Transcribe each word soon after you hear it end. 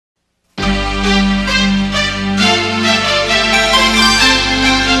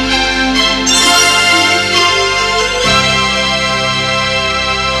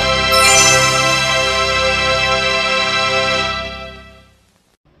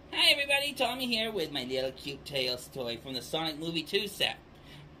everybody, Tommy here with my little cute Tails toy from the Sonic Movie 2 set.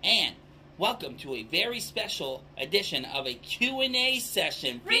 And welcome to a very special edition of a Q&A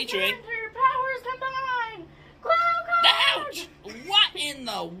session featuring... Return to your powers combined! Cloud Ouch! What in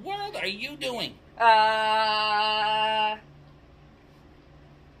the world are you doing?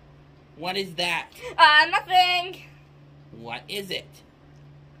 What is that? Nothing! What is it?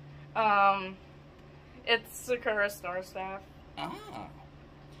 It's Sakura's Star Staff. Oh.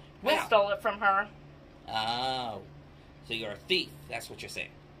 I stole it from her. Oh. So you're a thief, that's what you're saying.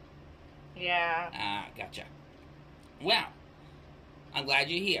 Yeah. Ah, gotcha. Well, I'm glad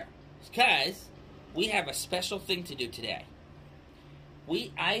you're here. Because we have a special thing to do today.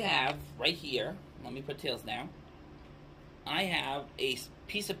 I have, right here, let me put Tails down. I have a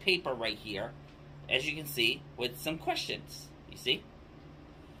piece of paper right here, as you can see, with some questions. You see?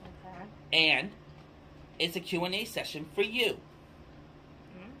 Okay. And it's a Q&A session for you.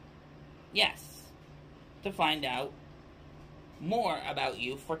 Yes, to find out more about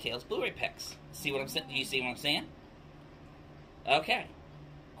you for Tails Blu-ray Picks. See what I'm saying? Do you see what I'm saying? Okay.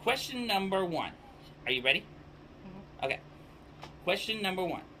 Question number 1. Are you ready? Mm-hmm. Okay. Question number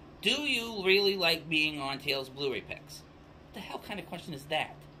 1. Do you really like being on Tails Blu-ray Picks? What the hell kind of question is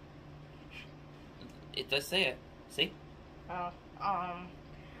that? It does say it. See?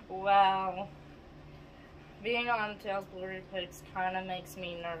 Well, being on Tails Blu-ray Picks kind of makes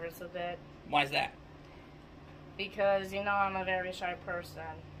me nervous a bit. Why is that? Because, you know, I'm a very shy person.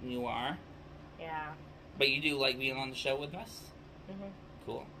 You are? Yeah. But you do like being on the show with us? Mm-hmm.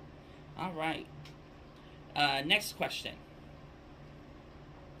 Cool. All right. Next question.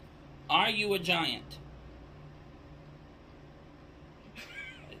 Are you a giant?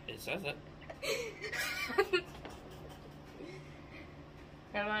 It says it.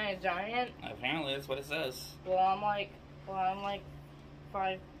 Am I a giant? Apparently, that's what it says. Well, I'm like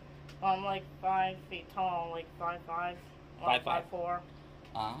 5 feet tall, like 5'5", 5'4".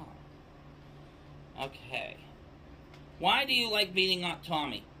 Oh. Okay. Why do you like beating up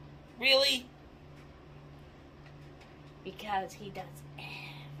Tommy? Really? Because he does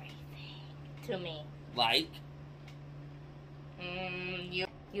everything to me. Like?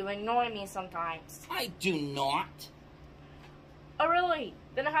 You annoy me sometimes. I do not. Oh, really?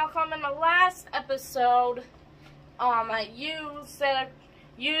 Then how come in the last episode, you said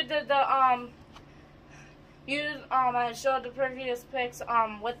you did the I showed the previous pics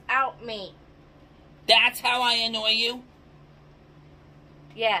without me. That's how I annoy you?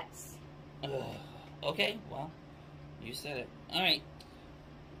 Yes. Okay, well, you said it. All right.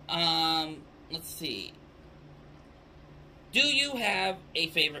 Let's see. Do you have a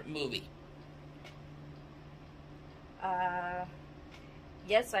favorite movie?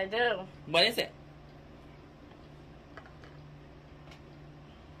 Yes, I do. What is it?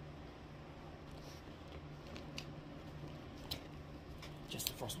 Just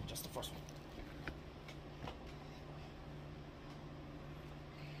the first one, just the first one.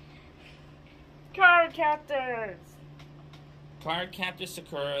 Cardcaptors! Cardcaptors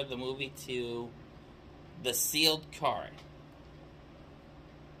Sakura, the movie 2, The Sealed Card.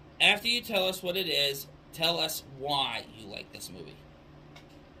 After you tell us what it is, tell us why you like this movie.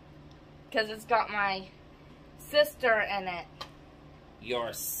 Because it's got my sister in it.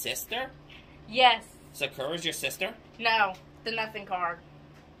 Your sister? Yes. Sakura's your sister? No, the nothing card.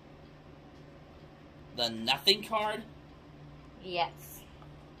 The nothing card? Yes.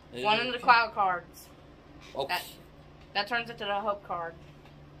 Okay. One of the cloud cards. Okay. That turns into the hope card.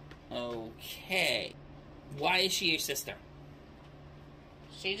 Okay. Why is she your sister?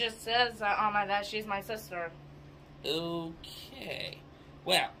 She just says that she's my sister. Okay.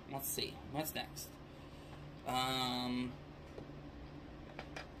 Well, let's see. What's next?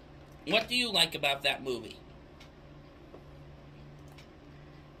 What do you like about that movie?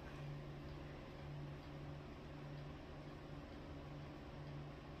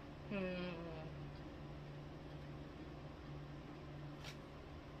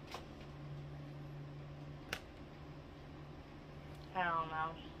 I don't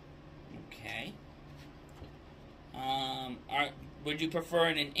know. Okay. Would you prefer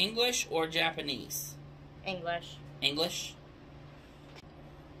it in English or Japanese? English. English?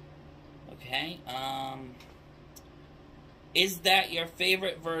 Okay. Is that your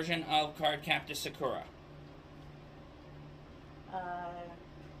favorite version of Cardcaptor Sakura?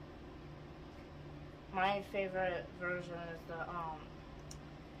 My favorite version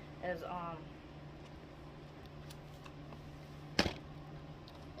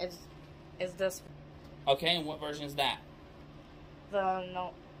is this. Okay, and what version is that? The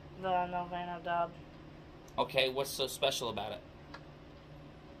Novena dub. Okay, what's so special about it?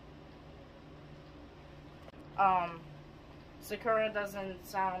 Sakura doesn't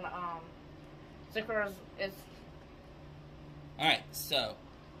sound, Sakura's, it's... Alright, so,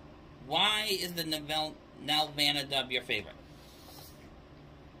 why is the Nelvana dub your favorite?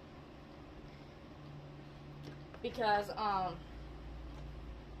 Because,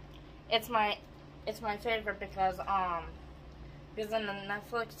 it's my favorite because in the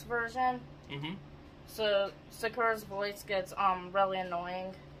Netflix version, so Sakura's voice gets, really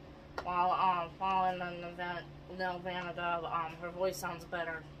annoying, while in the Nelvana dub, her voice sounds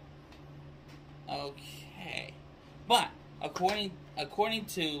better. Okay. But, according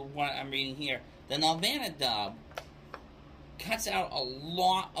to what I'm reading here, the Nelvana dub cuts out a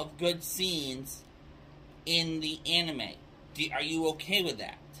lot of good scenes in the anime. Are you okay with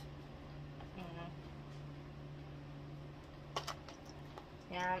that?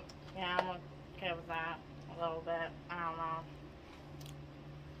 Yeah, I'm okay with that a little bit. I don't know.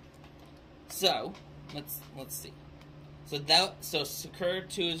 So, let's see. So Sakura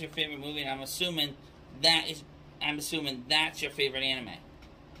 2 is your favorite movie, and I'm assuming that's your favorite anime.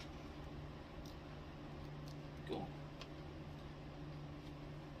 Cool.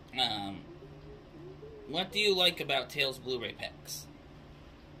 What do you like about Tails Blu-ray Picks?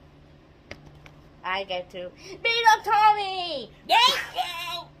 I get to beat up Tommy! No!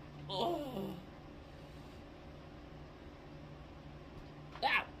 Ow! Oh.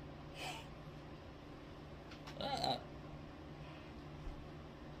 Ow!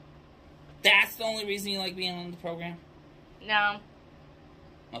 That's the only reason you like being on the program? No.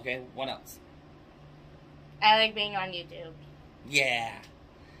 Okay, what else? I like being on YouTube. Yeah.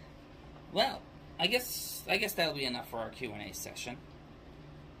 Well, I guess that'll be enough for our Q&A session.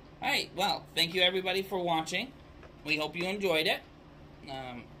 Alright, well, thank you everybody for watching. We hope you enjoyed it.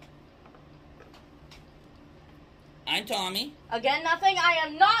 I'm Tommy. Again, nothing. I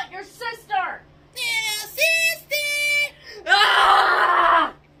am not your sister! Little sister!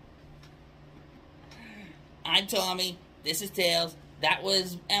 Ah! I'm Tommy. This is Tails. That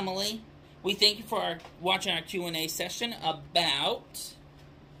was Emily. We thank you for watching our Q&A session about,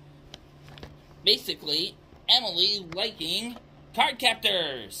 basically, Emily liking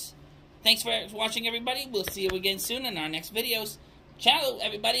Cardcaptors. Thanks for watching, everybody. We'll see you again soon in our next videos. Ciao,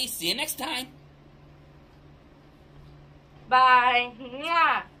 everybody. See you next time. Bye.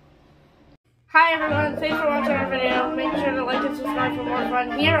 Mwah. Hi, everyone. Thanks for watching our video. Make sure to like and subscribe for more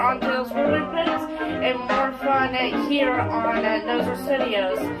fun here on Tails Blu-ray Picks and more fun here on Noser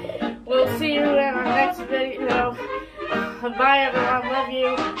Studios. We'll see you in our next video. Bye, everyone. Love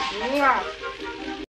you. Mwah.